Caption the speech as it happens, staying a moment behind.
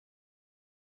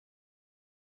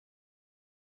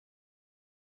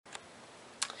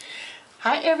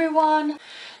Hi everyone.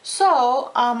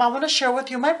 So I want to share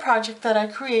with you my project that I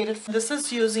created. This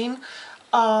is using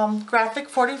Graphic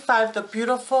 45, the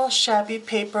beautiful shabby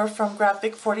paper from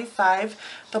Graphic 45,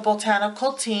 the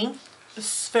botanical tea.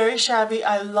 It's very shabby.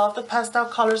 I love the pastel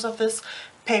colors of this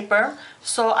paper.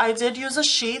 So I did use a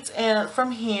sheet and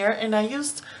from here, and I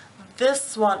used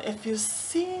this one. If you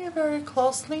see very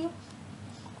closely,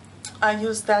 I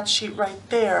used that sheet right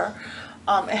there.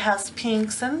 It has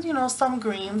pinks and some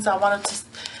greens. I wanted to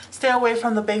stay away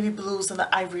from the baby blues and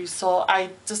the ivories, so I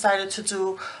decided to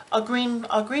do a green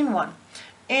one.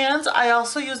 And I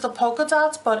also used the polka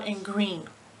dots, but in green.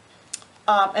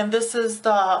 And this is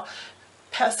the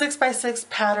 6x6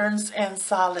 patterns and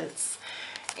solids.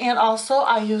 And also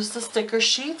I used the sticker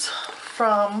sheet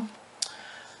from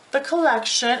the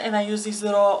collection, and I use these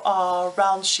little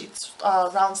round sheets,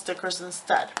 round stickers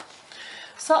instead.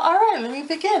 So alright, let me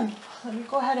begin. Let me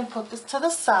go ahead and put this to the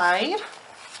side.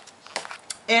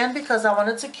 And because I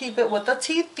wanted to keep it with the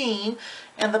tea theme,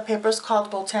 and the paper is called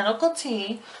Botanical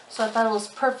Tea, so I thought it was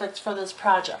perfect for this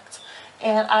project.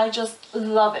 And I just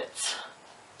love it.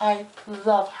 I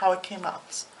love how it came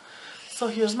out. So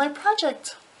here's my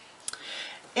project.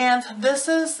 And this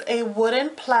is a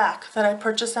wooden plaque that I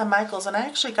purchased at Michael's, and I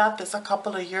actually got this a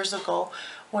couple of years ago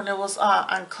when it was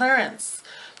on clearance.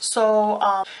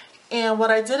 So and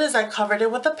what I did is I covered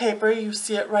it with the paper. You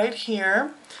see it right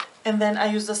here. And then I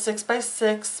used a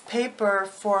 6x6 paper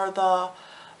for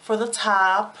the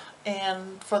top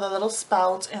and for the little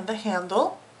spout and the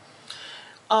handle.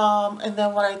 And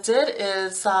then what I did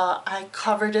is I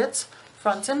covered it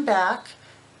front and back.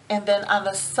 And then on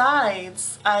the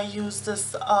sides, I used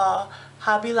this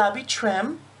Hobby Lobby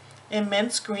trim in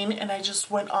mint green. And I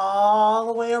just went all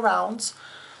the way around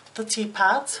the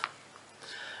teapot.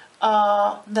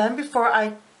 Then before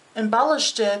I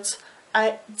embellished it,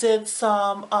 I did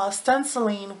some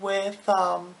stenciling with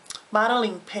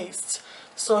modeling paste.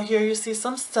 So here you see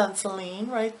some stenciling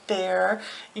right there,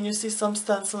 and you see some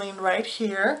stenciling right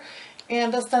here.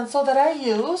 And the stencil that I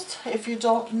used, if you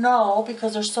don't know,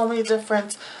 because there's so many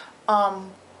different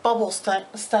bubble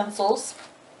stencils,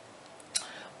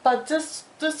 but this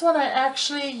one I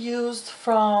actually used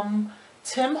from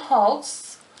Tim Holtz.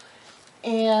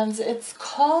 And it's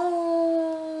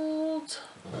called,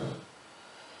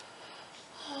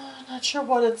 not sure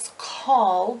what it's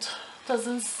called,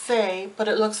 doesn't say, but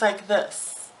it looks like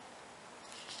this.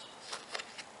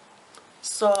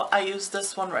 So I used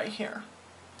this one right here.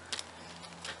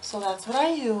 So that's what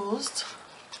I used,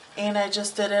 and I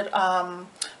just did it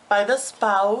by the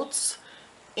spouts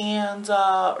and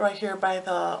right here by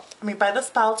the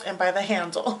spouts and by the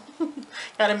handle.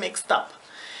 Got it mixed up.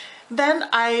 Then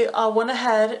I went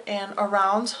ahead and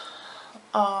around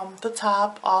the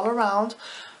top, all around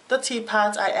the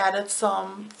teapot, I added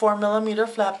some 4mm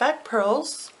flat back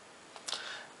pearls.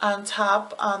 On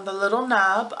top, on the little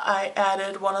knob, I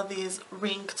added one of these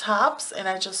ring tops, and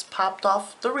I just popped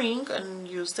off the ring and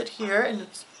used it here, and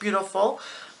it's beautiful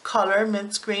color,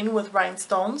 mint green with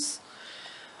rhinestones.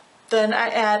 Then I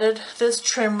added this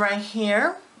trim right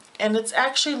here, and it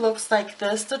actually looks like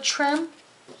this, the trim.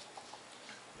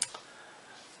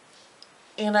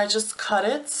 And I just cut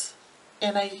it,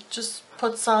 and I just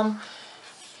put some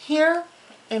here,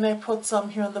 and I put some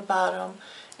here on the bottom,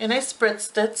 and I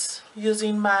spritzed it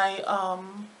using my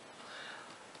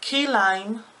key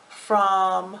lime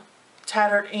from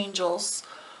Tattered Angels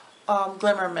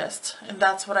Glimmer Mist, and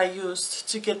that's what I used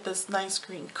to get this nice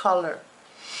green color.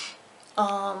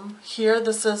 Here,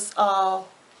 this is a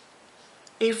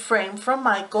frame from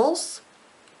Michael's,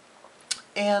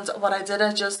 and what I did,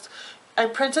 I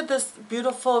printed this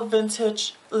beautiful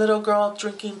vintage little girl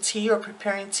drinking tea or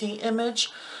preparing tea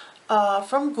image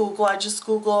from Google. I just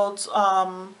Googled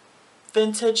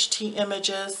vintage tea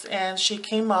images, and she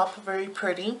came up very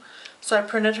pretty. So I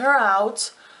printed her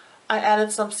out. I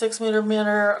added some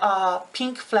 6mm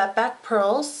pink flat back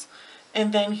pearls,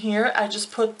 and then here I just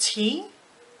put tea,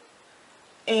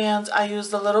 and I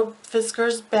used a little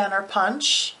Fiskars banner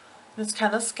punch. It's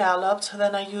kind of scalloped.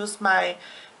 Then I used my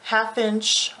 1/2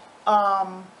 inch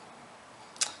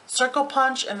circle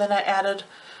punch, and then I added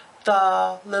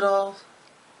the little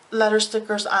letter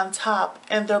stickers on top,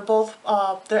 and they're both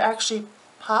they're actually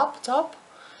popped up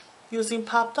using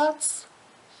pop dots.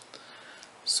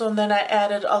 So then I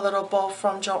added a little bow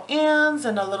from Joann's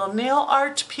and a little nail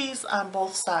art piece on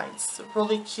both sides.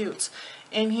 Really cute.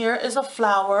 And here is a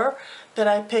flower that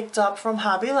I picked up from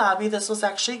Hobby Lobby. This was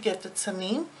actually gifted to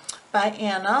me by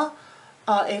Anna,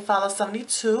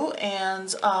 A72,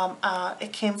 and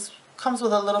it comes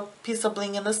with a little piece of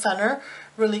bling in the center.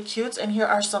 Really cute. And here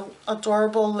are some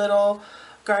adorable little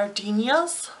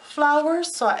gardenias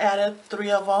flowers, so I added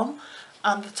 3 of them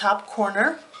on the top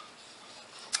corner.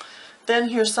 Then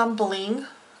here's some bling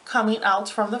coming out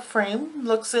from the frame.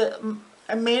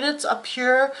 I made it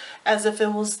appear as if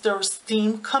there was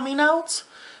steam coming out,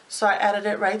 so I added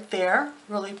it right there.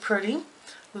 Really pretty.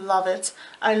 Love it.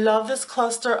 I love this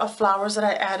cluster of flowers that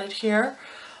I added here.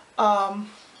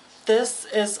 This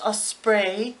is a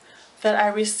spray that I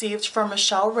received from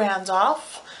Michelle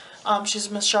Randolph. She's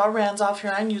Michelle Randolph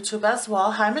here on YouTube as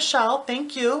well. Hi Michelle,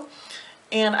 thank you.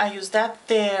 And I used that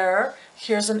there.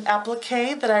 Here's an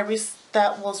applique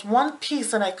that was one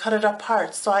piece and I cut it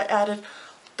apart. So I added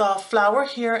the flower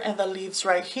here and the leaves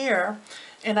right here.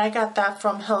 And I got that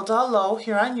from Hilda Lowe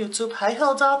here on YouTube. Hi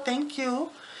Hilda, thank you.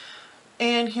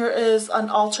 And here is an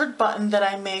altered button that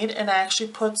I made, and I actually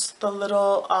put the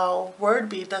little word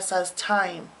bead that says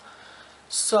time.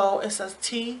 So it says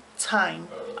tea time.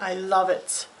 I love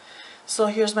it. So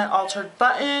here's my altered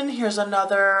button. Here's a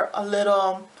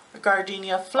little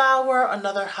gardenia flower,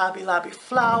 another Hobby Lobby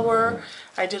flower.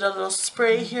 I did a little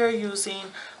spray here using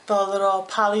the little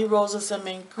poly roses in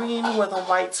mint green with a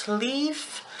white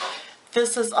leaf.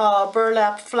 This is a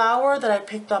burlap flower that I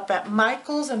picked up at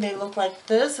Michael's, and they look like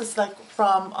this. It's like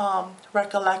from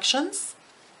Recollections.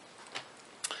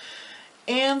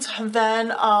 And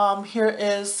then here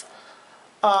is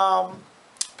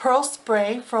pearl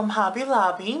spray from Hobby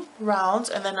Lobby, round,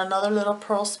 and then another little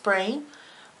pearl spray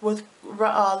with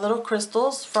little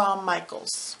crystals from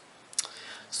Michael's.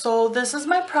 So this is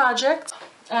my project.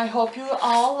 I hope you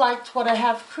all liked what I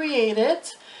have created.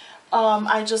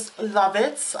 I just love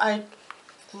it. I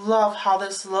love how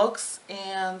this looks,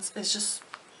 and it's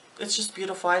just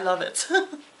beautiful. I love it.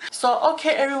 So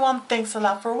okay everyone, thanks a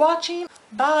lot for watching.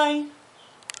 Bye.